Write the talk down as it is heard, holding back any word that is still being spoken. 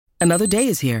Another day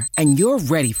is here, and you're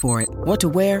ready for it. What to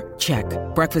wear? Check.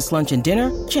 Breakfast, lunch, and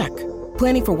dinner? Check.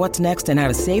 Planning for what's next and how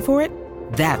to save for it?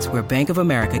 That's where Bank of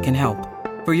America can help.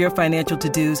 For your financial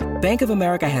to-dos, Bank of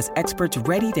America has experts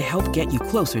ready to help get you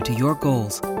closer to your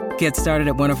goals. Get started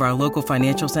at one of our local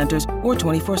financial centers or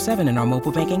 24/7 in our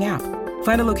mobile banking app.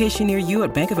 Find a location near you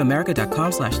at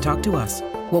bankofamerica.com/talktous.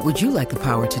 What would you like the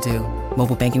power to do?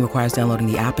 Mobile banking requires downloading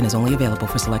the app and is only available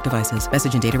for select devices.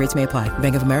 Message and data rates may apply.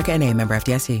 Bank of America N.A., member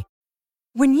FDIC.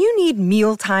 When you need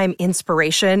mealtime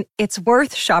inspiration, it's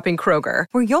worth shopping Kroger,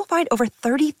 where you'll find over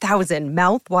 30,000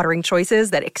 mouth-watering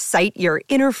choices that excite your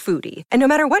inner foodie. And no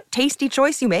matter what tasty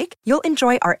choice you make, you'll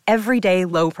enjoy our everyday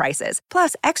low prices,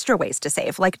 plus extra ways to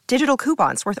save, like digital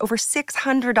coupons worth over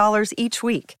 $600 each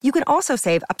week. You can also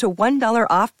save up to $1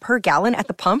 off per gallon at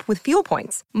the pump with fuel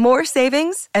points. More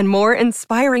savings and more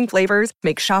inspiring flavors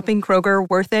make shopping Kroger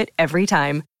worth it every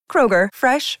time. Kroger,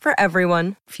 fresh for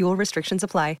everyone. Fuel restrictions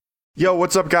apply. Yo,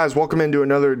 what's up, guys? Welcome into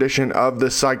another edition of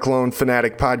the Cyclone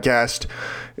Fanatic Podcast.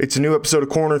 It's a new episode of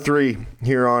Corner 3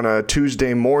 here on a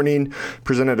Tuesday morning,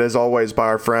 presented as always by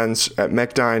our friends at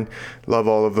Mechdyne. Love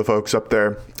all of the folks up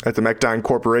there at the Mechdyne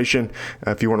Corporation.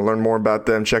 If you want to learn more about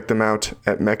them, check them out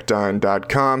at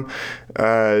mechdyne.com.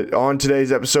 On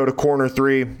today's episode of Corner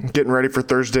 3, getting ready for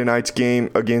Thursday night's game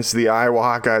against the Iowa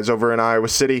Hawkeyes over in Iowa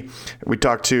City. We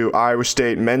talked to Iowa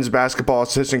State men's basketball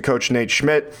assistant coach Nate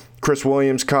Schmidt. Chris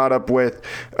Williams caught up with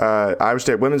Iowa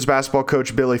State women's basketball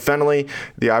coach Billy Fennelly.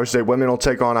 The Iowa State women will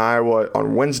take on Iowa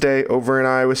on Wednesday over in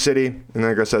Iowa City. And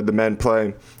like I said, the men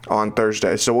play on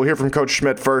Thursday. So we'll hear from Coach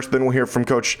Schmidt first, then we'll hear from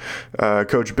Coach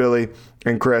Billy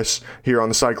and Chris here on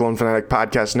the Cyclone Fanatic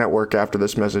Podcast Network after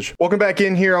this message. Welcome back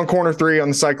in here on Corner 3 on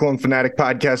the Cyclone Fanatic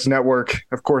Podcast Network.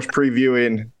 Of course,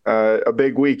 previewing a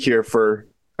big week here for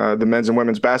the men's and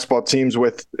women's basketball teams,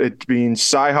 with it being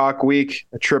Cyhawk week,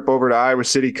 a trip over to Iowa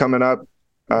City coming up.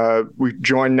 We're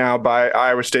joined now by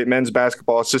Iowa State men's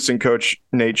basketball assistant coach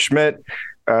Nate Schmidt.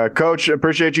 Coach,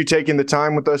 appreciate you taking the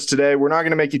time with us today. We're not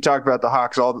going to make you talk about the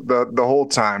Hawks all the whole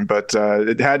time, but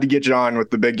it had to get you on with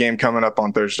the big game coming up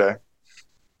on Thursday.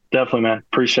 Definitely, man.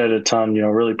 Appreciate it a ton.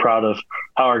 Really proud of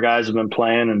how our guys have been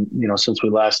playing. And, since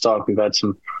we last talked, we've had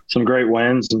some great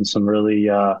wins and some really,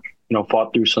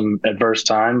 fought through some adverse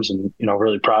times, and,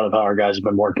 really proud of how our guys have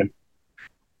been working.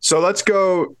 So let's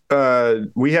go.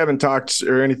 We haven't talked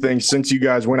or anything since you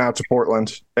guys went out to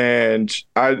Portland, and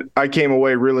I came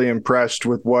away really impressed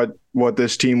with what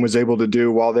this team was able to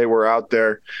do while they were out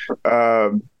there.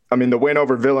 The win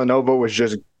over Villanova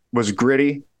was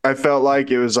gritty. I felt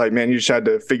like it was like, man, you just had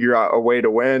to figure out a way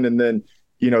to win. And then,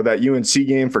 that UNC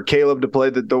game for Caleb to play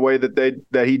the way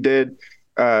that he did.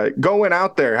 Going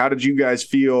out there, how did you guys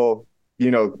feel?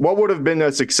 What would have been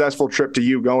a successful trip to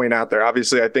you going out there?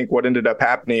 Obviously, I think what ended up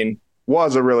happening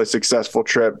was a really successful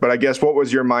trip, but I guess what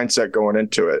was your mindset going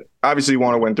into it? Obviously, you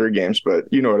want to win 3 games, but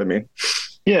you know what I mean.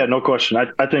 Yeah, no question.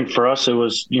 I think for us, it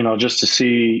was, just to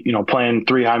see, playing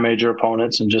 3 high major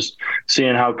opponents and just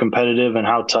seeing how competitive and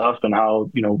how tough and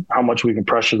how much we can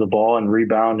pressure the ball and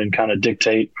rebound and kind of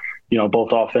dictate, both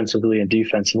offensively and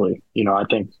defensively. I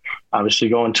think obviously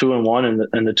going 2-1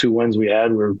 and the 2 wins we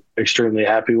had, we're extremely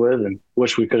happy with, and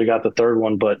wish we could have got the 3rd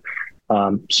one, but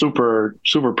super,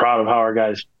 super proud of how our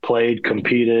guys played,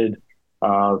 competed,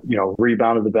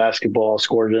 rebounded the basketball,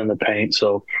 scored it in the paint.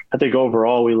 So I think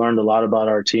overall we learned a lot about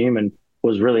our team and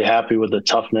was really happy with the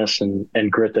toughness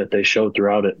and grit that they showed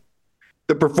throughout it.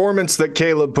 The performance that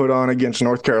Caleb put on against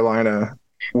North Carolina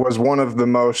was one of the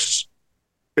most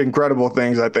incredible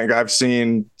things I think I've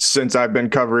seen since I've been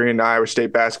covering Iowa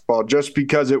State basketball, just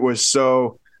because it was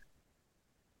so,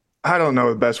 I don't know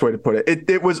the best way to put it.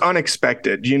 It was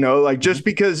unexpected, just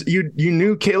because you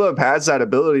knew Caleb has that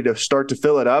ability to start to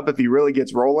fill it up if he really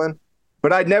gets rolling,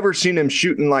 but I'd never seen him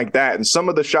shooting like that. And some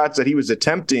of the shots that he was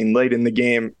attempting late in the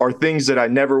game are things that I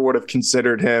never would have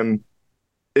considered him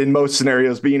in most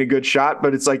scenarios being a good shot,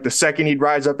 but it's like the second he'd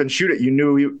rise up and shoot it, you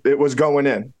knew it was going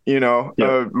in,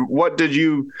 Yeah. What did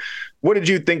you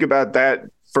think about that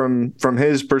from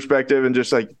his perspective, and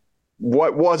just like,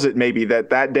 what was it maybe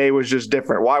that day was just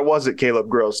different? Why was it Caleb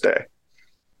Grill's day?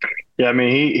 Yeah,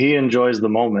 he enjoys the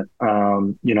moment.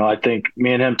 I think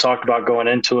me and him talked about going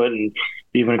into it, and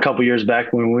even a couple years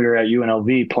back when we were at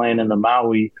UNLV playing in the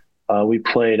Maui, we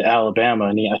played Alabama,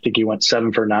 and I think he went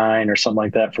 7 for 9 or something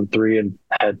like that from 3 and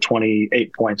had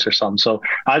 28 points or something. So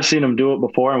I've seen him do it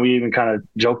before, and we even kind of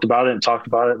joked about it and talked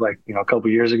about it, like, a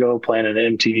couple years ago playing at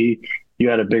MTE, you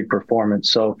had a big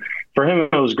performance. So for him,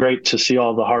 it was great to see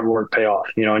all the hard work pay off,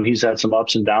 and he's had some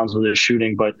ups and downs with his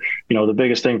shooting, but, the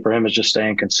biggest thing for him is just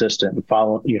staying consistent and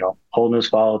holding his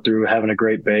follow through, having a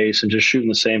great base and just shooting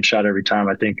the same shot every time.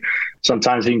 I think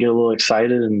sometimes he can get a little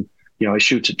excited and, he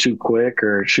shoots it too quick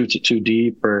or shoots it too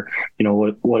deep or,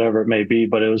 whatever it may be.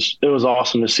 But it was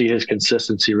awesome to see his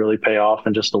consistency really pay off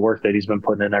and just the work that he's been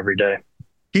putting in every day.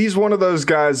 He's one of those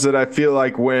guys that I feel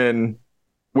like when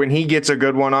he gets a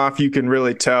good one off, you can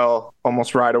really tell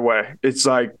almost right away. It's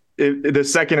like the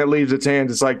second it leaves its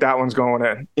hands, it's like that one's going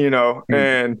in, Mm-hmm.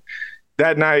 And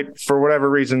that night, for whatever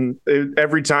reason,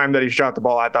 every time that he shot the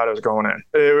ball, I thought it was going in.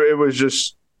 It was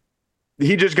just,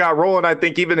 he just got rolling. I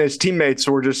think even his teammates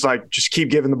were just like, just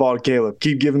keep giving the ball to Caleb.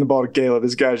 Keep giving the ball to Caleb.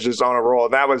 This guy's just on a roll.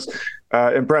 And that was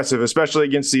impressive, especially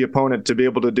against the opponent to be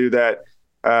able to do that.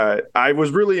 I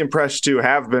was really impressed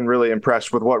have been really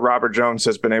impressed with what Robert Jones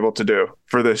has been able to do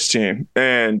for this team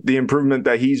and the improvement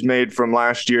that he's made from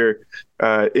last year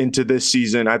into this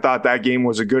season. I thought that game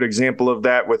was a good example of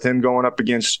that with him going up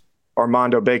against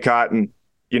Armando Bacot and,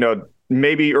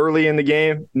 maybe early in the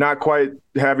game, not quite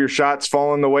have your shots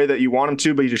falling the way that you want them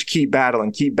to, but you just keep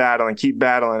battling.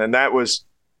 And that was,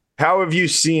 how have you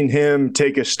seen him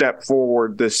take a step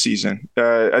forward this season?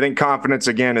 I think confidence,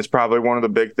 again, is probably one of the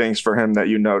big things for him that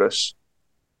you notice.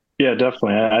 Yeah,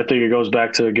 definitely. I think it goes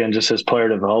back to, again, just his player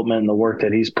development and the work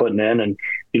that he's putting in and,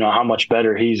 how much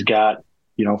better he's got,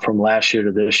 from last year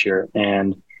to this year.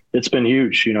 And it's been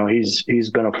huge. He's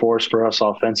been a force for us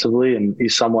offensively, and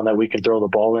he's someone that we can throw the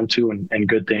ball into, and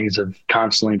good things have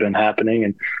constantly been happening.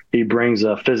 And he brings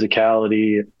a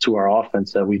physicality to our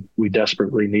offense that we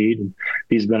desperately need. And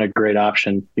he's been a great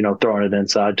option, throwing it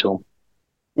inside to him.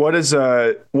 What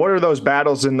are those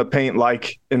battles in the paint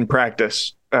like in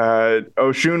practice?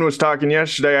 Oshun was talking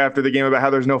yesterday after the game about how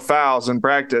there's no fouls in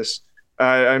practice.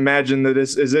 I imagine that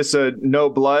is this a no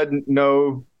blood,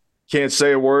 no can't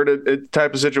say a word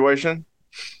type of situation?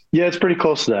 Yeah, it's pretty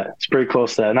close to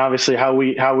that. And obviously how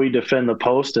we defend the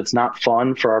post, it's not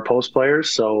fun for our post players.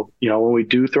 So, when we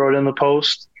do throw it in the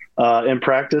post in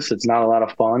practice, it's not a lot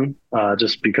of fun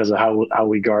just because of how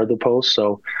we guard the post.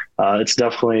 So it's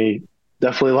definitely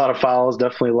a lot of fouls,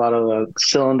 definitely a lot of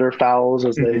cylinder fouls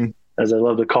as they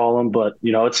love to call them. But,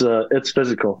 it's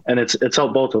physical and it's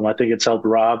helped both of them. I think it's helped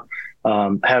Rob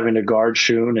having to guard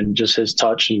Shun and just his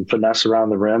touch and finesse around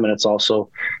the rim. And it's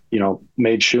also,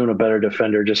 made Shun a better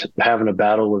defender, just having a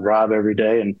battle with Rob every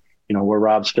day. And, where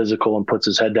Rob's physical and puts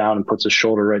his head down and puts his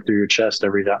shoulder right through your chest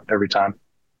every time.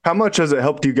 How much has it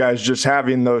helped you guys just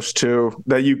having those two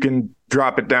that you can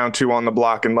drop it down to on the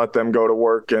block and let them go to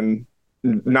work and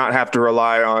not have to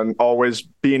rely on always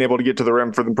being able to get to the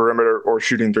rim for the perimeter or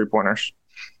shooting 3-pointers?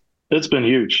 It's been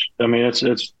huge. I mean,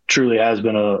 it's truly has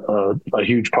been a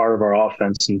huge part of our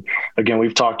offense. And again,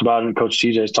 we've talked about it, and Coach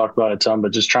TJ's talked about it a ton,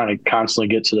 but just trying to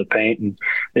constantly get to the paint. And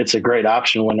it's a great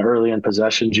option when early in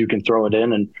possessions, you can throw it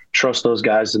in and trust those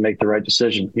guys to make the right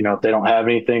decision. If they don't have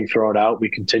anything, throw it out. We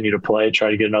continue to play, try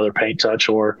to get another paint touch,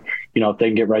 or, if they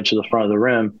can get right to the front of the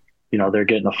rim, they're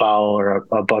getting a foul or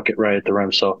a bucket right at the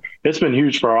rim. So it's been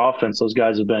huge for our offense. Those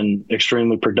guys have been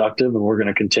extremely productive, and we're going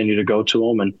to continue to go to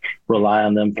them and rely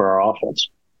on them for our offense.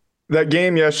 That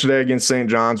game yesterday against St.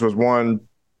 John's was one.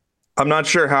 I'm not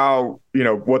sure how,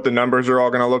 what the numbers are all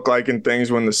going to look like and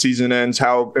things when the season ends,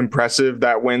 how impressive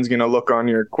that win's going to look on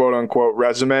your quote unquote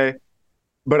resume.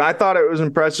 But I thought it was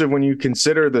impressive when you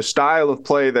consider the style of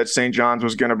play that St. John's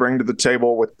was going to bring to the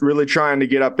table with really trying to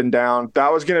get up and down.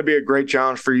 That was going to be a great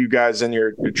challenge for you guys in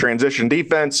your transition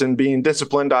defense and being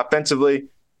disciplined offensively.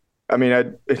 I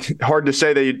mean, it's hard to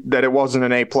say that it wasn't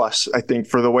an A+, I think,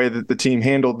 for the way that the team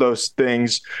handled those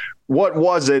things. What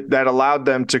was it that allowed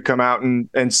them to come out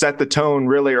and set the tone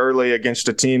really early against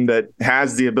a team that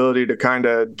has the ability to kind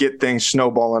of get things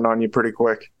snowballing on you pretty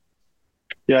quick?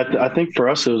 Yeah, I think for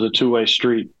us, it was a two-way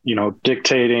street,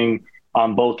 dictating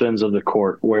on both ends of the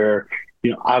court where,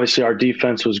 obviously our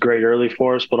defense was great early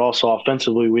for us, but also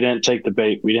offensively, we didn't take the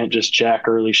bait. We didn't just jack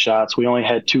early shots. We only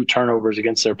had 2 turnovers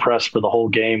against their press for the whole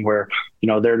game where,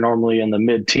 they're normally in the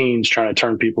mid-teens trying to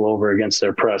turn people over against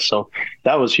their press. So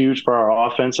that was huge for our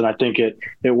offense, and I think it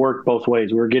worked both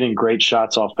ways. We were getting great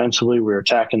shots offensively. We were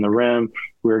attacking the rim.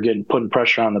 We were putting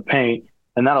pressure on the paint.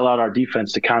 And that allowed our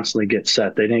defense to constantly get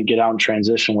set. They didn't get out in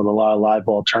transition with a lot of live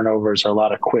ball turnovers or a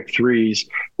lot of quick threes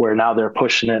where now they're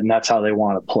pushing it and that's how they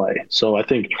want to play. So I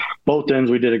think both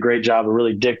ends we did a great job of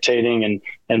really dictating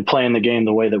and playing the game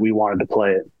the way that we wanted to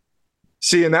play it.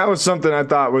 See, and that was something I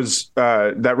thought was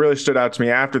that really stood out to me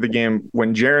after the game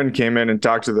when Jaren came in and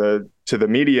talked to the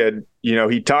media.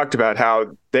 He talked about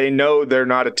how they know they're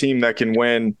not a team that can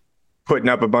win putting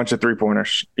up a bunch of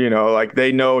 3-pointers. Like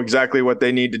they know exactly what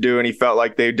they need to do, and he felt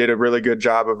like they did a really good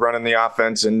job of running the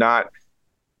offense and not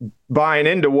buying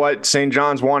into what St.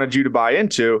 John's wanted you to buy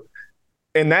into.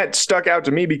 And that stuck out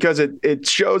to me because it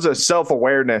shows a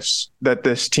self-awareness that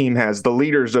this team has, the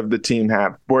leaders of the team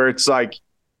have, where it's like,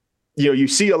 you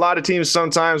see a lot of teams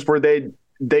sometimes where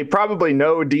they probably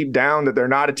know deep down that they're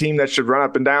not a team that should run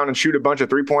up and down and shoot a bunch of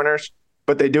 3-pointers,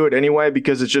 but they do it anyway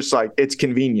because it's just like, it's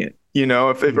convenient,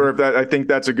 if that, I think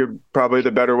that's probably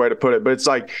the better way to put it. But it's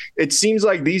like, it seems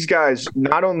like these guys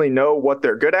not only know what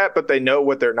they're good at, but they know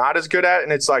what they're not as good at.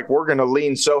 And it's like, we're going to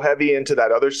lean so heavy into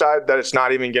that other side that it's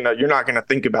not even you're not going to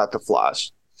think about the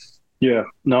flaws. Yeah,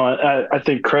 no, I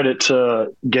think credit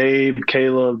to Gabe,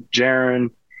 Caleb,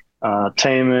 Jaron,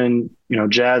 Taman,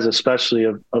 Jazz especially,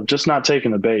 of just not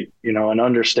taking the bait, and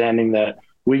understanding that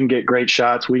we can get great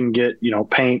shots. We can get,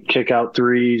 paint, kick out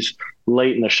threes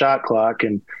late in the shot clock.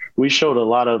 And we showed a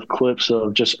lot of clips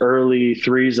of just early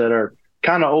threes that are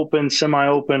kind of open,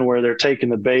 semi-open, where they're taking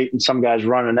the bait and some guys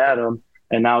running at them,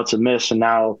 and now it's a miss and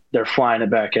now they're flying it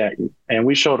back at you. And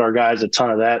we showed our guys a ton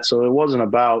of that. So it wasn't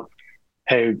about,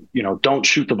 hey, don't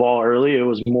shoot the ball early. It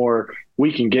was more,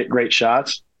 we can get great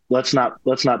shots. Let's not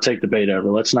take the bait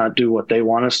ever. Let's not do what they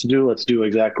want us to do. Let's do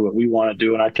exactly what we want to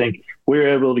do. And I think we were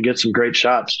able to get some great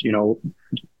shots.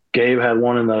 Gabe had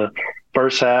one in the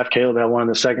first half. Caleb had one in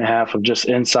the second half of just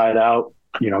inside out,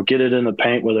 get it in the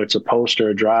paint, whether it's a post or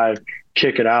a drive,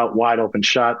 kick it out, wide open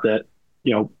shot that,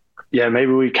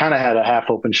 maybe we kind of had a half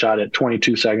open shot at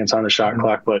 22 seconds on the shot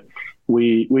clock, but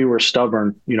we were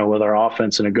stubborn, with our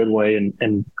offense in a good way.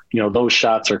 And those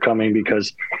shots are coming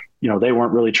because, they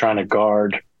weren't really trying to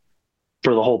guard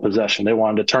for the whole possession. They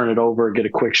wanted to turn it over, get a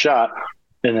quick shot,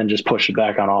 and then just push it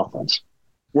back on offense.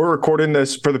 We're recording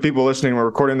this for the people listening. We're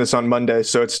recording this on Monday,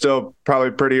 so it's still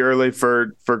probably pretty early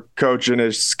for Coach and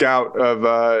his scout of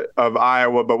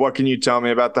Iowa. But what can you tell me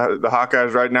about the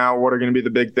Hawkeyes right now? What are going to be the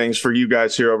big things for you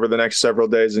guys here over the next several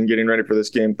days and getting ready for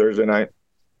this game Thursday night?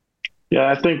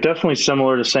 Yeah, I think definitely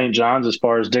similar to St. John's as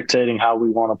far as dictating how we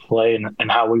want to play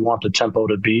and how we want the tempo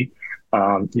to be.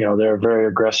 They're a very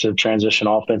aggressive transition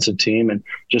offensive team, and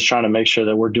just trying to make sure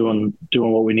that we're doing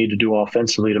what we need to do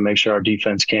offensively to make sure our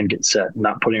defense can get set,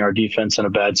 not putting our defense in a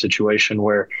bad situation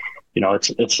where,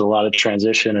 it's a lot of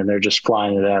transition and they're just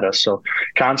flying it at us. So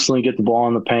constantly get the ball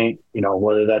in the paint,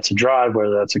 whether that's a drive,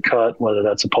 whether that's a cut, whether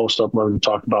that's a post up, like we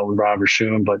talked about with Rob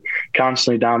Rashoon, but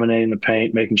constantly dominating the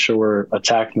paint, making sure we're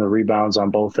attacking the rebounds on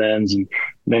both ends and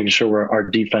making sure our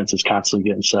defense is constantly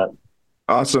getting set.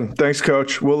 Awesome. Thanks,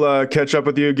 Coach. We'll catch up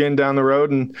with you again down the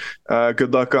road, and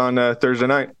good luck on Thursday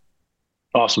night.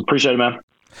 Awesome. Appreciate it, man.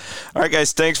 All right,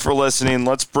 guys, thanks for listening.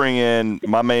 Let's bring in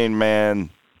my main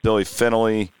man, Billy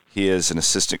Finley. He is an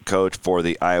assistant coach for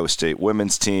the Iowa State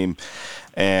women's team,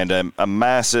 and a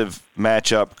massive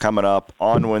matchup coming up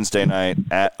on Wednesday night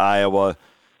at Iowa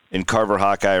in Carver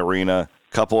Hawkeye Arena.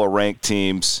 Couple of ranked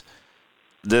teams.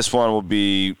 This one will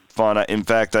be fun. In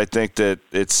fact, I think that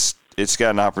it's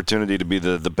got an opportunity to be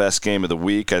the best game of the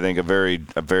week. I think a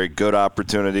very good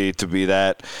opportunity to be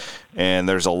that. And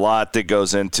there's a lot that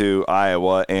goes into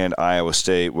Iowa and Iowa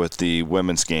State with the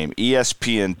women's game.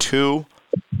 ESPN2,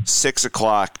 6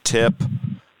 o'clock tip,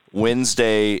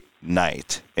 Wednesday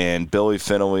night. And Billy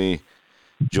Finley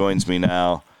joins me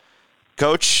now.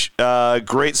 Coach,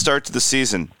 great start to the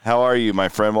season. How are you, my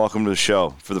friend? Welcome to the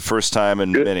show for the first time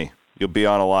in many. You'll be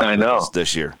on a lot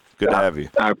this year. Good to have you.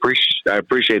 I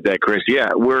appreciate that, Chris. Yeah,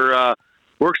 we're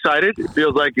excited. It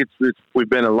feels like we've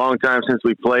been a long time since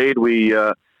we played. We,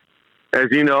 as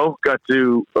you know, got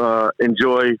to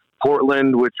enjoy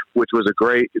Portland, which was a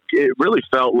great. It really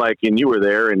felt like, and you were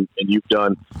there, and you've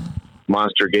done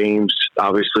monster games,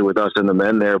 obviously with us and the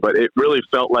men there, but it really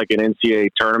felt like an NCAA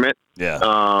tournament.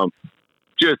 Yeah.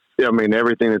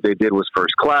 Everything that they did was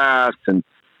first class, and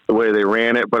the way they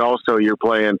ran it. But also, you're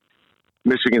playing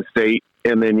Michigan State,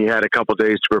 and then you had a couple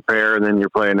days to prepare, and then you're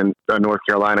playing a North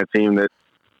Carolina team that,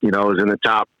 is in the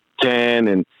top 10.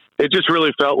 And it just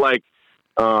really felt like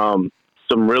some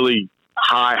really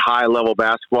high level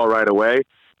basketball right away.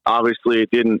 Obviously,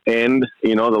 it didn't end,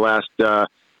 the last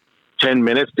 10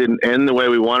 minutes didn't end the way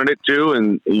we wanted it to.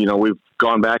 And, we've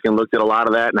gone back and looked at a lot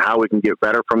of that and how we can get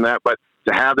better from that. But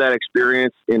to have that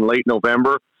experience in late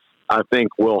November, I think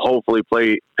will hopefully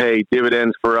pay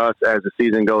dividends for us as the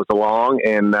season goes along.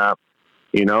 And,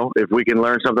 if we can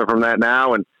learn something from that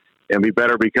now and be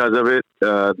better because of it,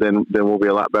 then we'll be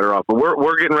a lot better off. But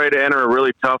we're getting ready to enter a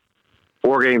really tough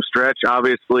 4-game stretch.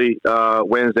 Obviously,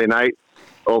 Wednesday night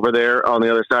over there on the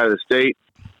other side of the state,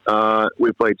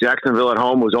 we play Jacksonville at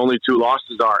home, whose only 2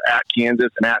 losses are at Kansas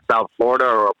and at South Florida,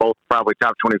 or both probably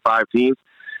top 25 teams.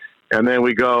 And then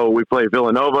we play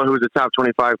Villanova, who's a top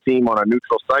 25 team on a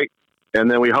neutral site. And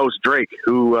then we host Drake,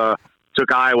 who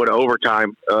took Iowa to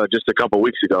overtime just a couple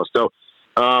weeks ago. So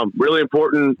really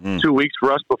important 2 weeks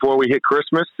for us before we hit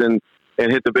Christmas and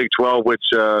hit the Big 12, which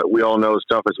we all know is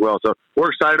tough as well. So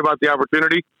we're excited about the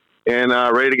opportunity and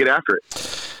ready to get after it.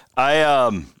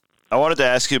 I wanted to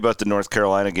ask you about the North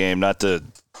Carolina game, not to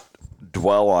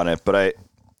dwell on it, but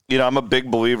I'm a big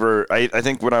believer. I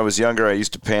think when I was younger, I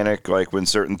used to panic like when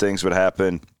certain things would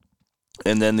happen.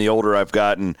 And then the older I've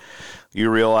gotten, you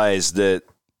realize that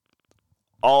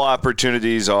all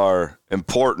opportunities are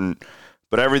important,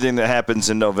 but everything that happens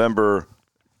in November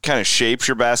kind of shapes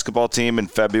your basketball team in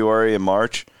February and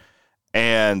March.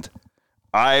 And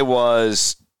I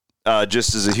was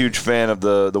just as a huge fan of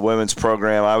the women's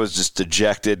program, I was just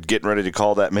dejected getting ready to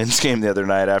call that men's game the other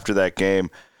night after that game.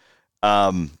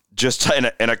 And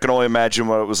I can only imagine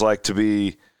what it was like to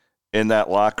be in that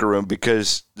locker room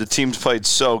because the teams played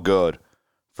so good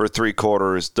for 3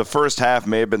 quarters. The first half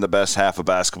may have been the best half of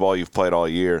basketball you've played all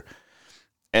year.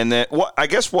 And then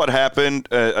what happened,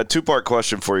 a 2-part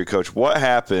question for you, Coach. What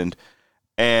happened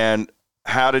and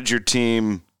how did your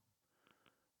team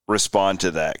respond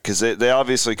to that? Because they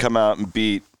obviously come out and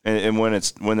beat and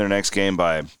win their next game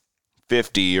by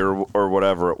 50 or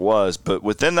whatever it was. But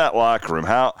within that locker room,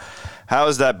 how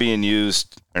is that being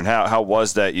used and how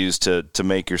was that used to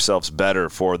make yourselves better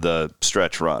for the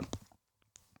stretch run?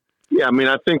 Yeah, I mean,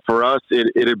 I think for us,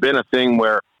 it had been a thing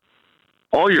where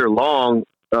all year long,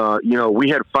 we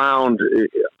had found,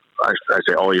 I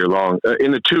say all year long,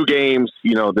 in the 2 games,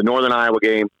 the Northern Iowa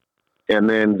game and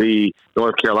then the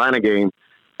North Carolina game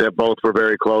that both were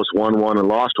very close, won one and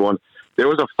lost one. There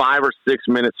was a 5 or 6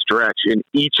 minute stretch in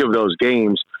each of those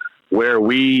games where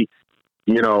we,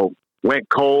 went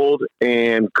cold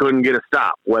and couldn't get a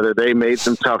stop. Whether they made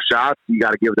some tough shots, you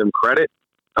got to give them credit,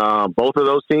 both of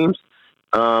those teams.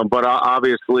 But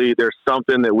obviously there's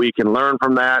something that we can learn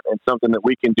from that and something that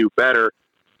we can do better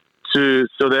so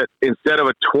that instead of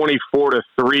a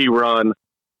 24-3 run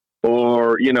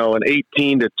or, an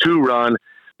 18-2 run,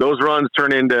 those runs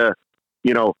turn into,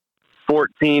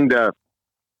 14-7,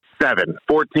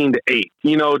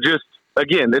 14-8. Just,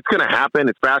 again, it's going to happen.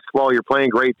 It's basketball. You're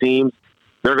playing great teams.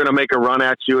 They're going to make a run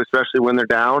at you, especially when they're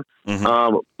down.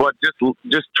 Mm-hmm. But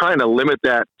just trying to limit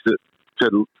that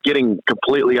to getting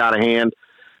completely out of hand.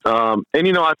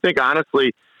 I think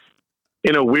honestly,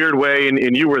 in a weird way,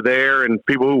 and you were there and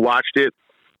people who watched it,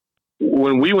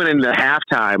 when we went into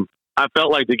halftime, I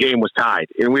felt like the game was tied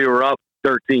and we were up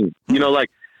 13.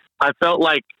 I felt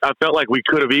like we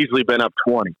could have easily been up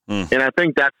 20. And I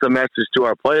think that's the message to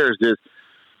our players is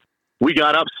we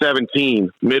got up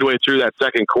 17 midway through that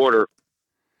second quarter.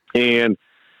 And,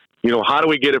 how do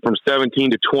we get it from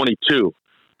 17 to 22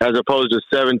 as opposed to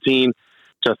 17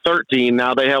 to 13?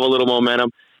 Now they have a little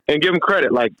momentum and give them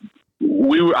credit. Like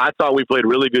I thought we played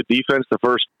really good defense the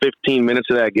first 15 minutes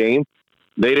of that game.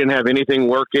 They didn't have anything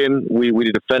working.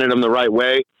 We defended them the right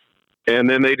way. And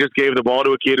then they just gave the ball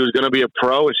to a kid who's going to be a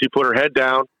pro, and she put her head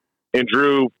down and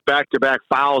drew back-to-back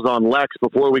fouls on Lex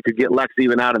before we could get Lex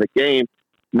even out of the game.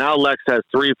 Now Lex has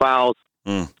 3 fouls,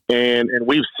 and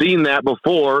we've seen that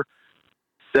before.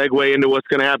 Segue into what's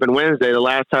going to happen Wednesday. The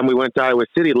last time we went to Iowa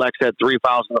City, Lex had 3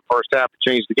 fouls in the first half to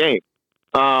change the game.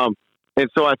 And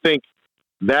so I think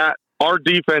that our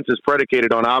defense is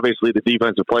predicated on, obviously, the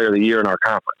defensive player of the year in our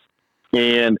conference.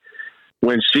 And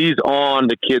when she's on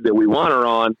the kid that we want her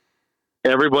on,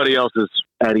 everybody else is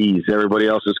at ease. Everybody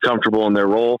else is comfortable in their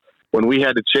role. When we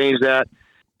had to change that,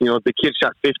 the kid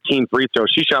shot 15 free throws.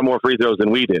 She shot more free throws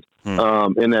than we did in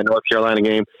that North Carolina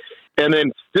game. And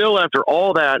then still after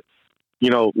all that,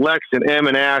 Lex and Em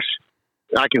and Ash,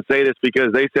 I can say this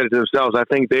because they said it to themselves. I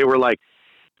think they were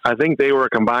a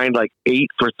combined 8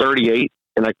 for 38.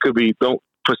 And I could be, don't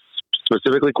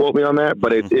specifically quote me on that,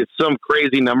 but it's some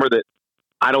crazy number that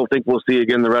I don't think we'll see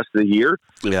again the rest of the year.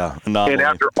 Yeah. And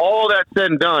after all that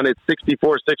said and done, it's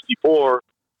 64-64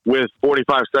 with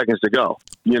 45 seconds to go,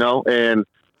 and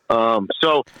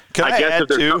so I guess if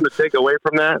there's something to take away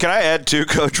from that. Can I add too,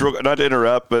 Coach, not to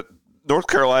interrupt, but North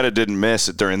Carolina didn't miss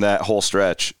it during that whole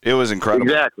stretch. It was incredible.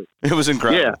 Exactly. It was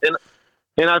incredible. Yeah.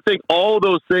 And I think all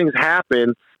those things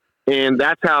happen, and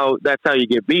that's how you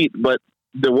get beat. But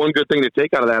the one good thing to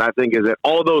take out of that, I think, is that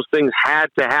all those things had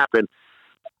to happen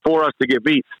for us to get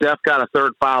beat. Steph got a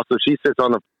 3rd foul, so she sits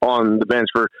on the bench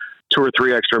for 2 or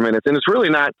 3 extra minutes. And it's really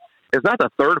not the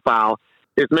 3rd foul.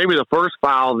 It's maybe the 1st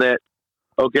foul that,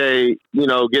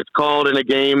 gets called in a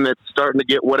game that's starting to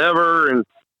get whatever, and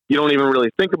you don't even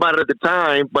really think about it at the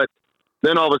time. But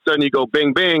then all of a sudden you go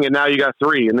bing, bing, and now you got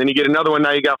 3. And then you get another one,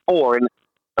 now you got 4. And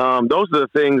those are the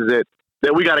things that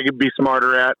that we got to be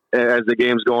smarter at as the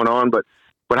game's going on. But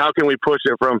how can we push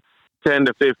it from 10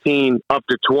 to 15 up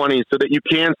to 20 so that you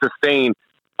can sustain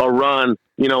a run,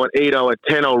 an 8-0,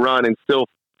 a 10-0 run, and still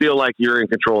feel like you're in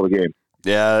control of the game?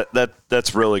 Yeah,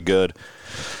 that's really good.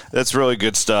 That's really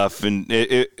good stuff. And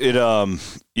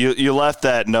you left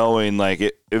that knowing like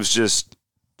it was just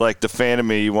like the fan of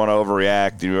me. You want to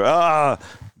overreact.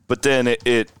 But then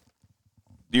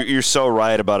you're so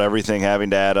right about everything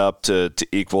having to add up to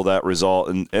equal that result,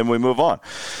 and we move on.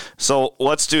 So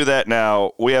let's do that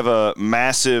now. We have a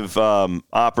massive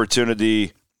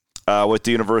opportunity with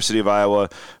the University of Iowa.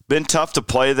 Been tough to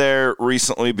play there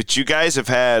recently, but you guys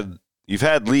you've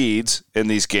had leads in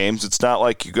these games. It's not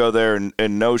like you go there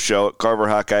and no show at Carver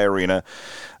Hawkeye Arena.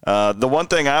 The one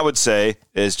thing I would say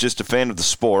is, just a fan of the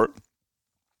sport,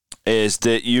 is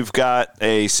that you've got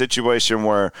a situation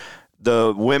where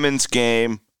the women's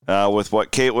game, with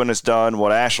what Caitlin has done,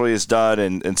 what Ashley has done,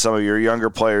 and some of your younger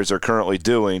players are currently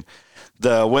doing,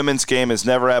 the women's game has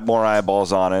never had more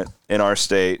eyeballs on it in our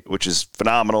state, which is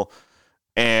phenomenal.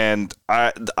 And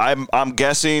I'm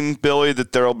guessing, Billy,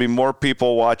 that there will be more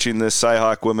people watching this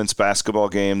Cyhawk women's basketball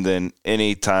game than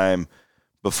any time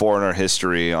before in our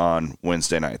history on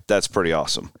Wednesday night. That's pretty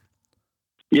awesome.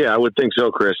 Yeah, I would think so,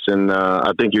 Chris. And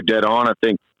I think you're dead on. I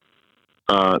think,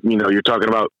 you're talking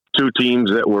about two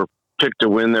teams that were picked to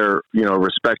win their,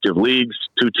 respective leagues,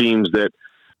 two teams that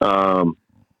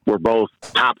were both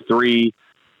top 3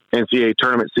 NCAA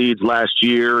tournament seeds last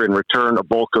year and returned a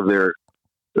bulk of their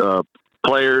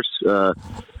players.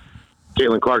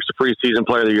 Caitlin Clark's the preseason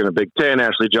player of the year in the Big Ten.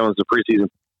 Ashley Jones, the preseason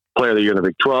player of the year in the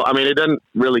Big 12. I mean, it doesn't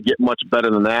really get much better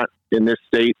than that in this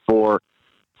state for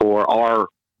our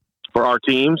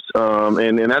teams.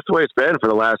 And that's the way it's been for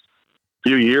the last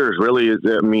few years, really.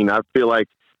 I feel like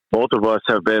both of us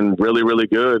have been really, really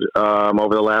good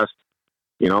over the last,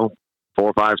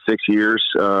 4, 5, 6 years.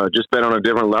 Just been on a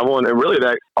different level. And really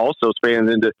that also spans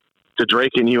into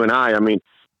Drake and UNI. I mean,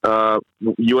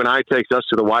 UNI takes us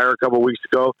to the wire a couple of weeks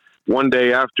ago, one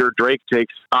day after Drake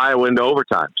takes Iowa into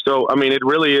overtime. So, I mean, it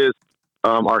really is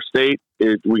our state.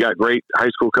 We got great high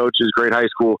school coaches, great high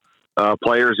school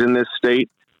players in this state.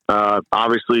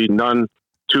 Obviously, none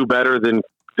too better than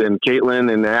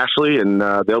Caitlin and Ashley, and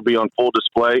they'll be on full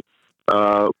display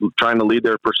trying to lead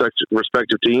their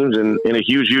respective teams in a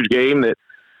huge, huge game that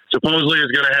supposedly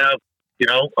is going to have,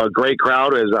 a great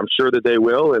crowd, as I'm sure that they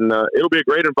will, and it'll be a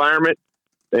great environment.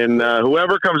 And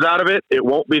whoever comes out of it, it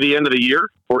won't be the end of the year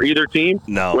for either team,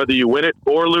 whether you win it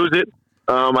or lose it.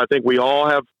 I think we all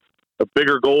have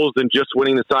bigger goals than just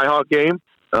winning the Cyhawk game.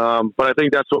 But I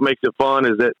think that's what makes it fun,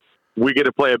 is that we get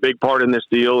to play a big part in this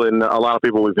deal, and a lot of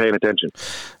people will be paying attention.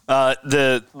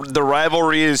 The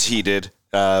rivalry is heated,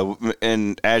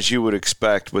 and as you would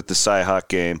expect with the Cyhawk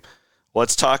game.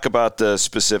 Let's talk about the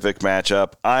specific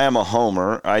matchup. I am a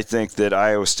homer. I think that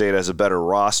Iowa State has a better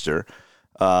roster.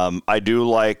 I do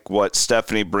like what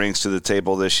Stephanie brings to the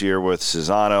table this year with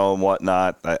Cesano and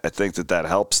whatnot. I think that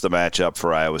helps the matchup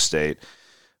for Iowa State.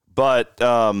 But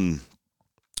when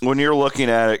you're looking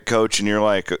at it, Coach, and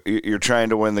you're trying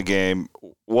to win the game,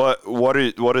 what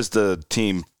is the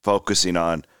team focusing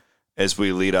on as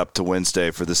we lead up to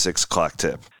Wednesday for the 6 o'clock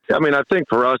tip? I mean, I think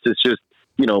for us, it's just,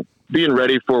 being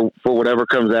ready for whatever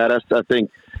comes at us. I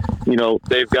think,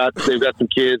 they've got some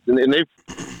kids, and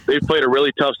they've played a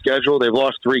really tough schedule. They've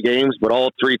lost 3 games, but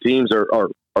all 3 teams are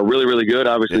really, really good.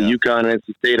 Obviously, UConn and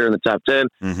NC State are in the top 10,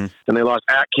 and they lost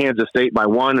at Kansas State by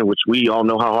 1, which we all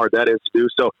know how hard that is to do.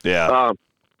 So, they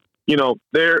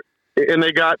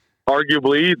got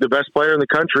arguably the best player in the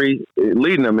country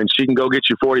leading them, and she can go get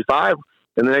you 45,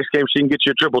 and the next game she can get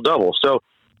you a triple-double. So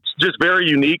it's just very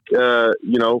unique,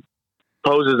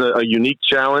 poses a unique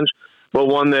challenge, but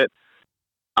one that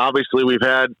obviously we've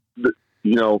had, the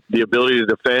ability to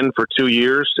defend for 2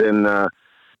 years. And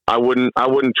I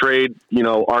wouldn't trade,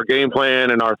 our game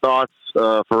plan and our thoughts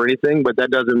for anything, but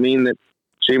that doesn't mean that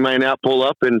she might not pull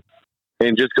up and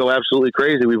just go absolutely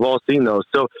crazy. We've all seen those.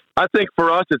 So I think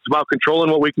for us, it's about controlling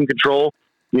what we can control.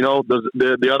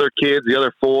 The other kids, the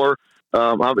other 4,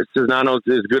 obviously Cesano's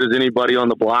as good as anybody on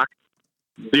the block.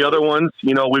 The other ones,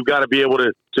 we've got to be able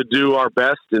to do our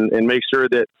best and make sure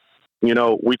that,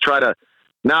 we try to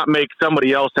not make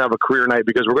somebody else have a career night,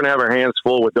 because we're going to have our hands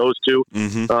full with those 2.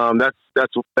 That's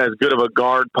as good of a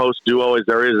guard post duo as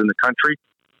there is in the country.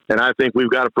 And I think we've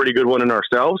got a pretty good one in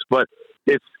ourselves, but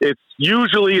it's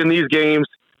usually in these games,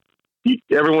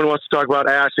 everyone wants to talk about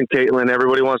Ash and Caitlin.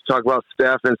 Everybody wants to talk about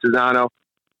Steph and Cesano.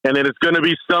 And then it's going to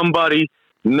be somebody,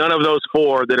 none of those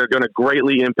 4, that are going to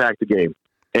greatly impact the game.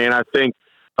 And I think,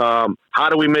 how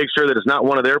do we make sure that it's not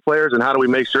one of their players, and how do we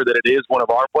make sure that it is one of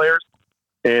our players?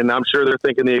 And I'm sure they're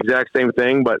thinking the exact same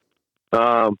thing, but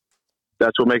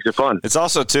that's what makes it fun. It's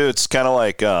also, too, it's kind of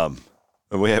like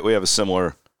we have a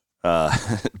similar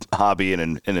hobby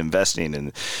in investing, and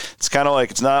it's kind of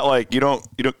like, it's not like you don't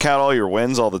count all your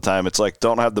wins all the time. It's like,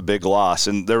 don't have the big loss.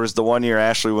 And there was the one year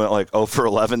Ashley went like 0 for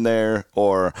 11 there,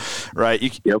 or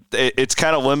right. It's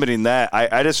kind of limiting that.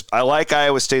 I like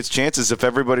Iowa State's chances if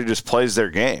everybody just plays their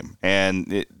game,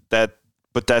 and but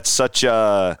that's such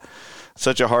a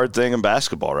hard thing in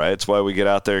basketball, right? It's why we get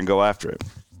out there and go after it.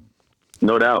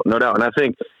 No doubt. And I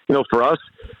think, for us,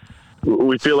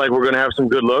 we feel like we're going to have some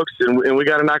good looks, and we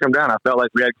got to knock them down. I felt like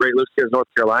we had great looks against North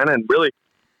Carolina, and really,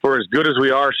 for as good as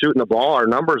we are shooting the ball, our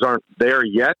numbers aren't there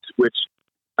yet, which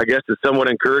I guess is somewhat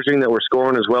encouraging that we're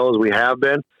scoring as well as we have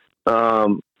been,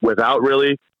 without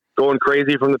really going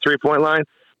crazy from the three-point line,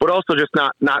 but also just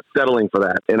not settling for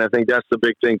that. And I think that's the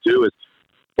big thing too.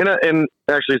 And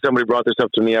actually, somebody brought this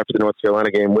up to me after the North Carolina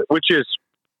game, which is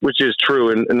true,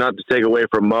 and not to take away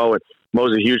from Mo. And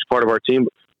Mo's a huge part of our team.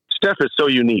 Steph is so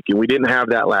unique, and we didn't have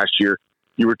that last year.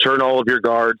 You return all of your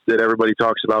guards that everybody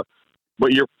talks about,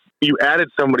 but you added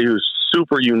somebody who's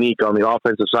super unique on the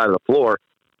offensive side of the floor,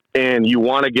 and you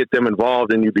want to get them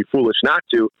involved, and you'd be foolish not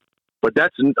to. But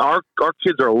that's our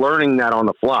kids are learning that on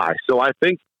the fly. So I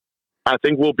think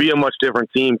we'll be a much different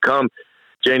team come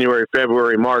January,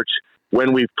 February, March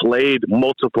when we've played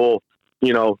multiple,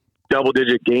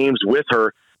 double-digit games with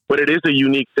her. But it is a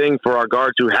unique thing for our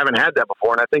guards who haven't had that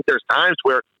before. And I think there's times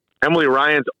where Emily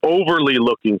Ryan's overly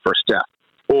looking for Steph,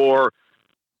 or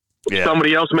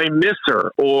somebody else may miss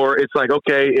her, or it's like,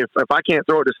 okay, if I can't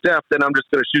throw it to Steph, then I'm just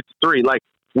going to shoot the three. Like,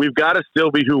 we've got to still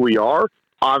be who we are.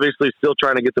 Obviously, still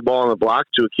trying to get the ball on the block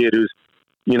to a kid who's,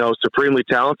 supremely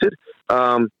talented.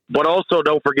 But also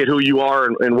don't forget who you are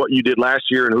and what you did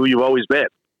last year and who you've always been.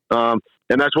 And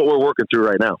that's what we're working through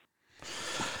right now.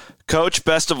 Coach,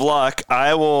 best of luck.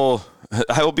 I will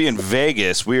be in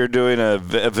Vegas. We are doing an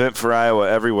event for Iowa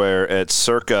Everywhere at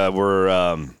Circa. We're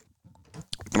going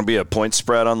to be a point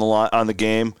spread on the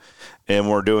game, and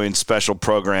we're doing special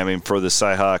programming for the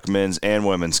Cyhawk men's and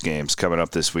women's games coming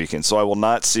up this weekend. So I will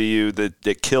not see you.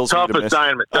 That kills me to miss.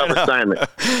 Tough assignment.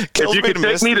 If you could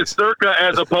take me to Circa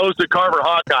as opposed to Carver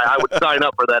Hawkeye, I would sign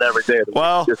up for that every day.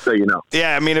 Well, just so you know.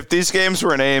 Yeah, I mean, if these games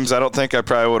were in Ames, I don't think I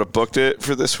probably would have booked it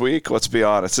for this week. Let's be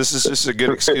honest. This is just a good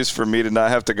excuse for me to not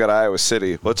have to go to Iowa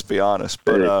City. Let's be honest.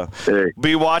 But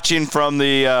be watching from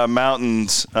the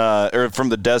mountains, or from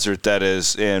the desert, that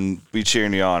is, and be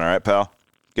cheering you on. All right, pal?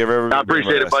 I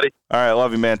appreciate it, buddy. All right,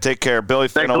 love you, man. Take care. Billy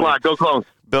Finley. Thanks a lot. Go Clones.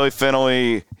 Billy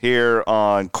Finley here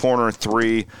on Corner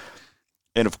 3.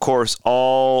 And, of course,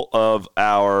 all of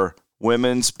our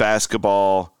women's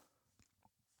basketball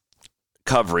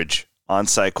coverage on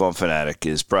Cyclone Fanatic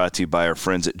is brought to you by our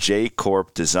friends at J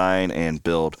Corp Design and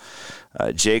Build.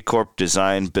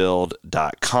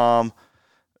 jcorpdesignbuild.com.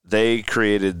 They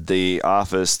created the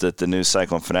office that the new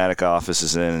Cyclone Fanatic office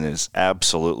is in, and is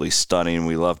absolutely stunning.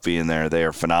 We love being there. They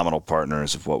are phenomenal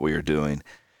partners of what we are doing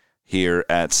here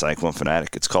at Cyclone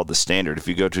Fanatic. It's called The Standard. If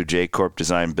you go to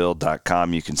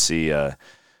jcorpdesignbuild.com, you can see a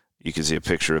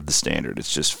picture of The Standard.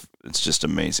 It's just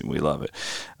amazing. We love it.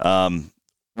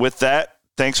 With that,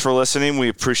 thanks for listening. We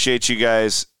appreciate you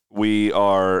guys. We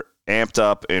are amped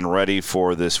up and ready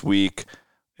for this week.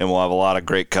 And we'll have a lot of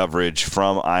great coverage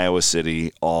from Iowa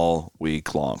City all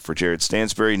week long. For Jared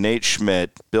Stansbury, Nate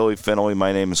Schmidt, Billy Finley,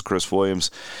 my name is Chris Williams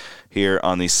here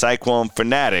on the Cyclone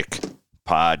Fanatic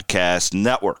Podcast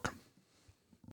Network.